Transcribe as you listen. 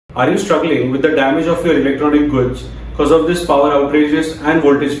Are you struggling with the damage of your electronic goods because of this power outages and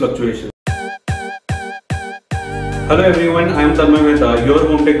voltage fluctuations? Hello everyone, I am Tanmay Mehta, your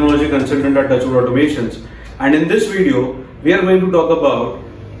home technology consultant at Touchwood Automations, and in this video we are going to talk about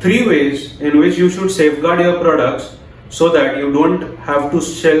 3 ways in which you should safeguard your products so that you don't have to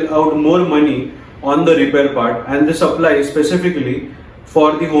shell out more money on the repair part, and this applies specifically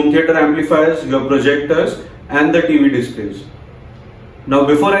for the home theater amplifiers, your projectors and the TV displays. Now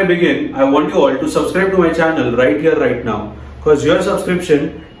before I begin, I want you all to subscribe to my channel right here right now, because your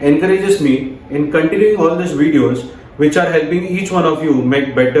subscription encourages me in continuing all these videos which are helping each one of you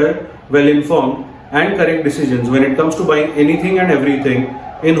make better, well-informed and correct decisions when it comes to buying anything and everything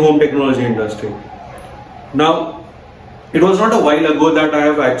in home technology industry. Now, it was not a while ago that I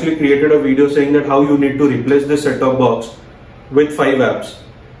have actually created a video saying that how you need to replace this set-top box with 5 apps.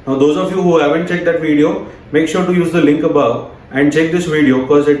 Now those of you who haven't checked that video, make sure to use the link above and check this video,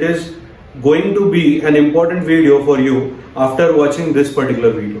 because it is going to be an important video for you after watching this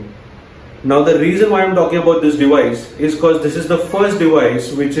particular video. Now the reason why I'm talking about this device is because this is the first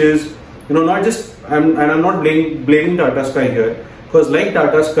device which is, not just, I'm not blaming Tata Sky here, because like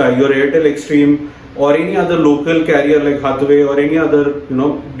Tata Sky, your Airtel Extreme or any other local carrier like Hathway or any other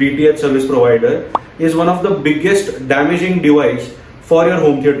DTH service provider is one of the biggest damaging device for your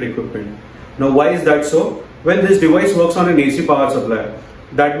home theater equipment. Now why is that so? Well, this device works on an AC power supply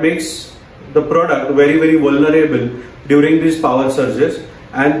that makes the product very vulnerable during these power surges,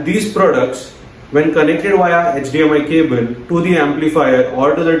 and these products, when connected via HDMI cable to the amplifier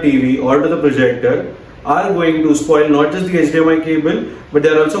or to the TV or to the projector, are going to spoil not just the HDMI cable, but they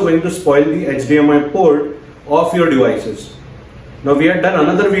are also going to spoil the HDMI port of your devices. Now we had done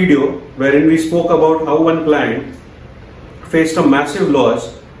another video wherein we spoke about how one client faced a massive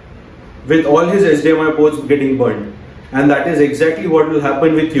loss with all his HDMI ports getting burned, and that is exactly what will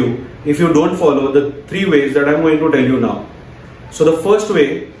happen with you if you don't follow the 3 ways that I'm going to tell you now. So the first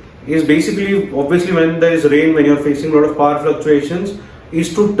way is basically, obviously when there is rain, when you're facing a lot of power fluctuations,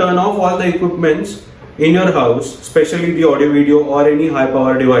 is to turn off all the equipments in your house, especially the audio video or any high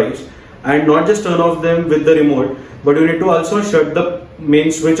power device, and not just turn off them with the remote, but you need to also shut the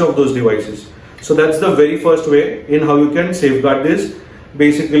main switch of those devices. So that's the very first way in how you can safeguard this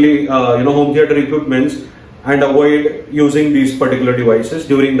basically home theater equipments and avoid using these particular devices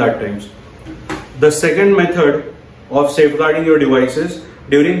during that times. The second method of safeguarding your devices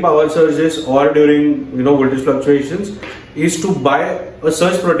during power surges or during voltage fluctuations is to buy a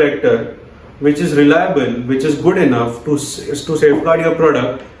surge protector which is reliable, which is good enough to safeguard your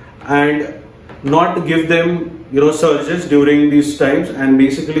product and not give them surges during these times, and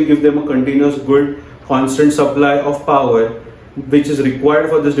basically give them a continuous good constant supply of power which is required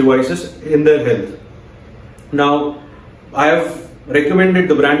for these devices in their health. Now I have recommended,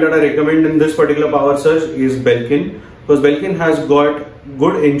 the brand that I recommend in this particular power surge is Belkin, because Belkin has got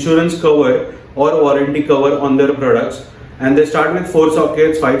good insurance cover or warranty cover on their products, and they start with 4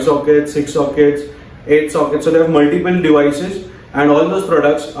 sockets, 5 sockets, 6 sockets, 8 sockets, so they have multiple devices and all those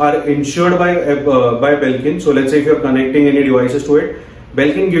products are insured by Belkin. So let's say if you're connecting any devices to it,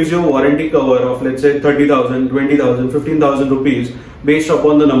 Belkin gives you a warranty cover of let's say 30,000, 20,000, 15,000 rupees based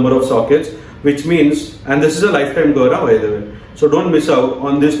upon the number of sockets, which means, and this is a lifetime cover by the way, so don't miss out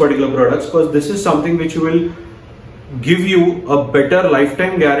on this particular products, because this is something which will give you a better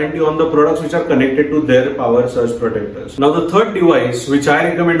lifetime guarantee on the products which are connected to their power surge protectors. Now the third device which I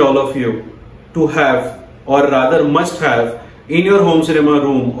recommend all of you to have, or rather must have, in your home cinema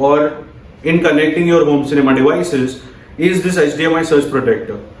room or in connecting your home cinema devices is this HDMI Surge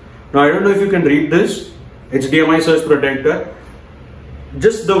Protector. Now I don't know if you can read this HDMI Surge Protector,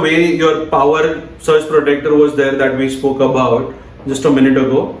 just the way your power surge protector was there that we spoke about just a minute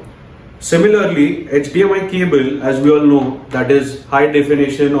ago. Similarly, HDMI cable, as we all know, that is high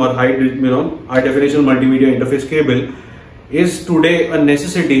definition or high definition multimedia interface cable, is today a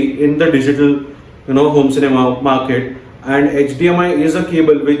necessity in the digital home cinema market, and HDMI is a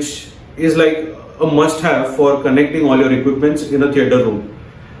cable which is like a must-have for connecting all your equipments in a theater room.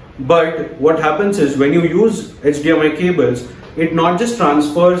 But what happens is, when you use HDMI cables, it not just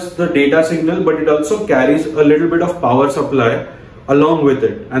transfers the data signal, but it also carries a little bit of power supply along with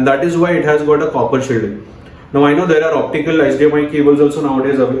it, and that is why it has got a copper shielding. Now I know there are optical HDMI cables also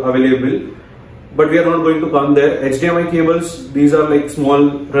nowadays available, but we are not going to come there. HDMI cables, these are like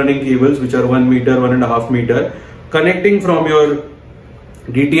small running cables which are 1 meter, 1.5 meter, connecting from your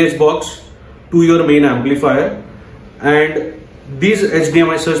DTH box to your main amplifier, and these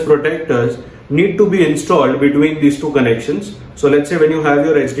HDMI Surge Protectors need to be installed between these 2 connections. So let's say when you have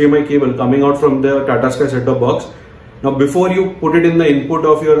your HDMI cable coming out from the Tata Sky set-top box, Now before you put it in the input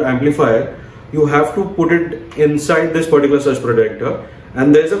of your amplifier, you have to put it inside this particular surge protector,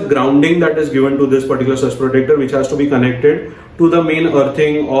 and there's a grounding that is given to this particular surge protector which has to be connected to the main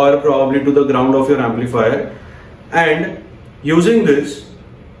earthing or probably to the ground of your amplifier. And using this,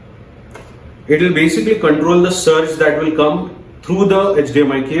 it will basically control the surge that will come through the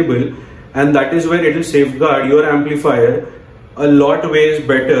HDMI cable, and that is where it will safeguard your amplifier a lot ways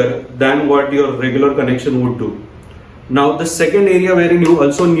better than what your regular connection would do. Now the second area wherein you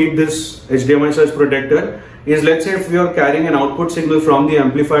also need this HDMI surge protector is, let's say if you are carrying an output signal from the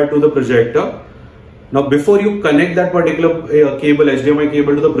amplifier to the projector. Now before you connect that particular cable, HDMI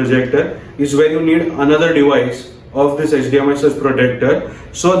cable, to the projector is where you need another device of this HDMI surge protector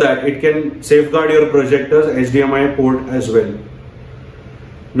so that it can safeguard your projector's HDMI port as well.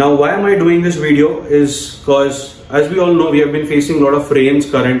 Now why am I doing this video is because, as we all know, we have been facing a lot of rains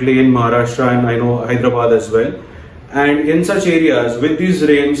currently in Maharashtra and I know Hyderabad as well. And in such areas with these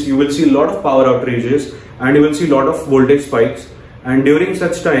rains, you will see a lot of power outages and you will see a lot of voltage spikes. And during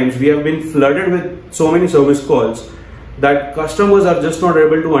such times, we have been flooded with so many service calls that customers are just not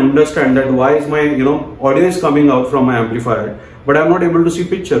able to understand that why is my audio is coming out from my amplifier, but I'm not able to see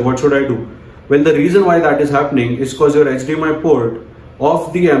picture. What should I do? Well, the reason why that is happening is because your HDMI port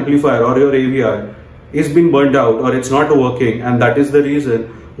of the amplifier or your AVR is being burnt out or it's not working, and that is the reason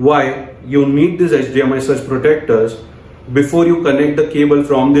why you need these HDMI surge protectors before you connect the cable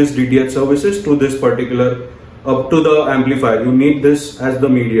from this DTH services to this particular to the amplifier. You need this as the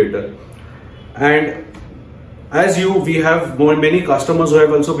mediator. And we have many customers who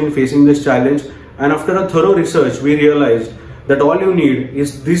have also been facing this challenge, and after a thorough research we realized that all you need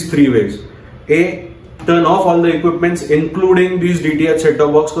is these three ways. A, turn off all the equipments including these DTH Set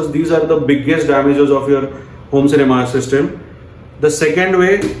Top Boxes, because these are the biggest damages of your home cinema system. The second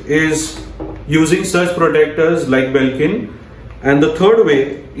way is using surge protectors like Belkin, and the third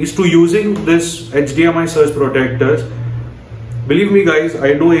way is to using this HDMI surge protectors. Believe me guys,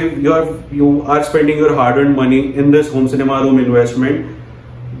 I know you are spending your hard-earned money in this home cinema room investment,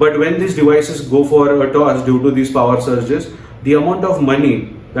 but when these devices go for a toss due to these power surges, the amount of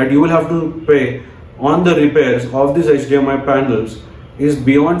money that you will have to pay on the repairs of these HDMI panels is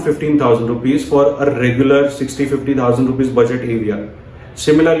beyond 15,000 rupees for a regular 50,000 rupees budget AVR.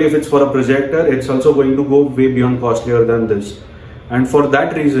 Similarly, if it's for a projector, it's also going to go way beyond costlier than this. And for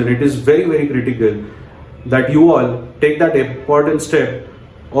that reason, it is very, very critical that you all take that important step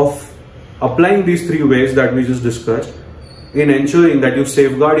of applying these three ways that we just discussed in ensuring that you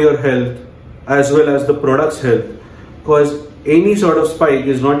safeguard your health as well as the product's health, because any sort of spike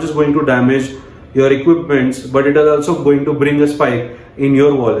is not just going to damage your equipments, but it is also going to bring a spike in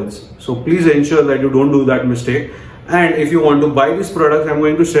your wallets. So please ensure that you don't do that mistake. And if you want to buy these products, I'm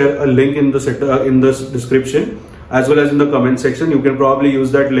going to share a link in the description as well as in the comment section. You can probably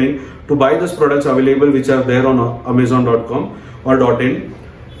use that link to buy these products available which are there on amazon.com or .in.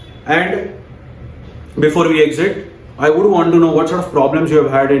 And before we exit, I would want to know what sort of problems you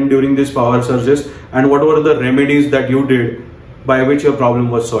have had during these power surges and what were the remedies that you did by which your problem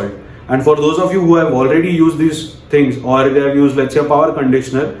was solved. And for those of you who have already used these things, or they have used, let's say, a power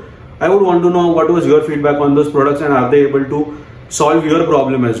conditioner, I would want to know what was your feedback on those products and are they able to solve your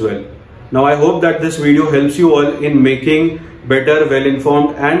problem as well. Now I hope that this video helps you all in making better,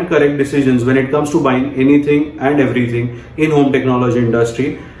 well-informed and correct decisions when it comes to buying anything and everything in home technology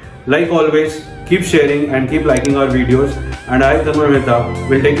industry. Like always, keep sharing and keep liking our videos, and I, Tanmay Mehta,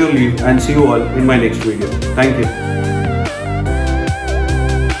 will take your leave and see you all in my next video. Thank you.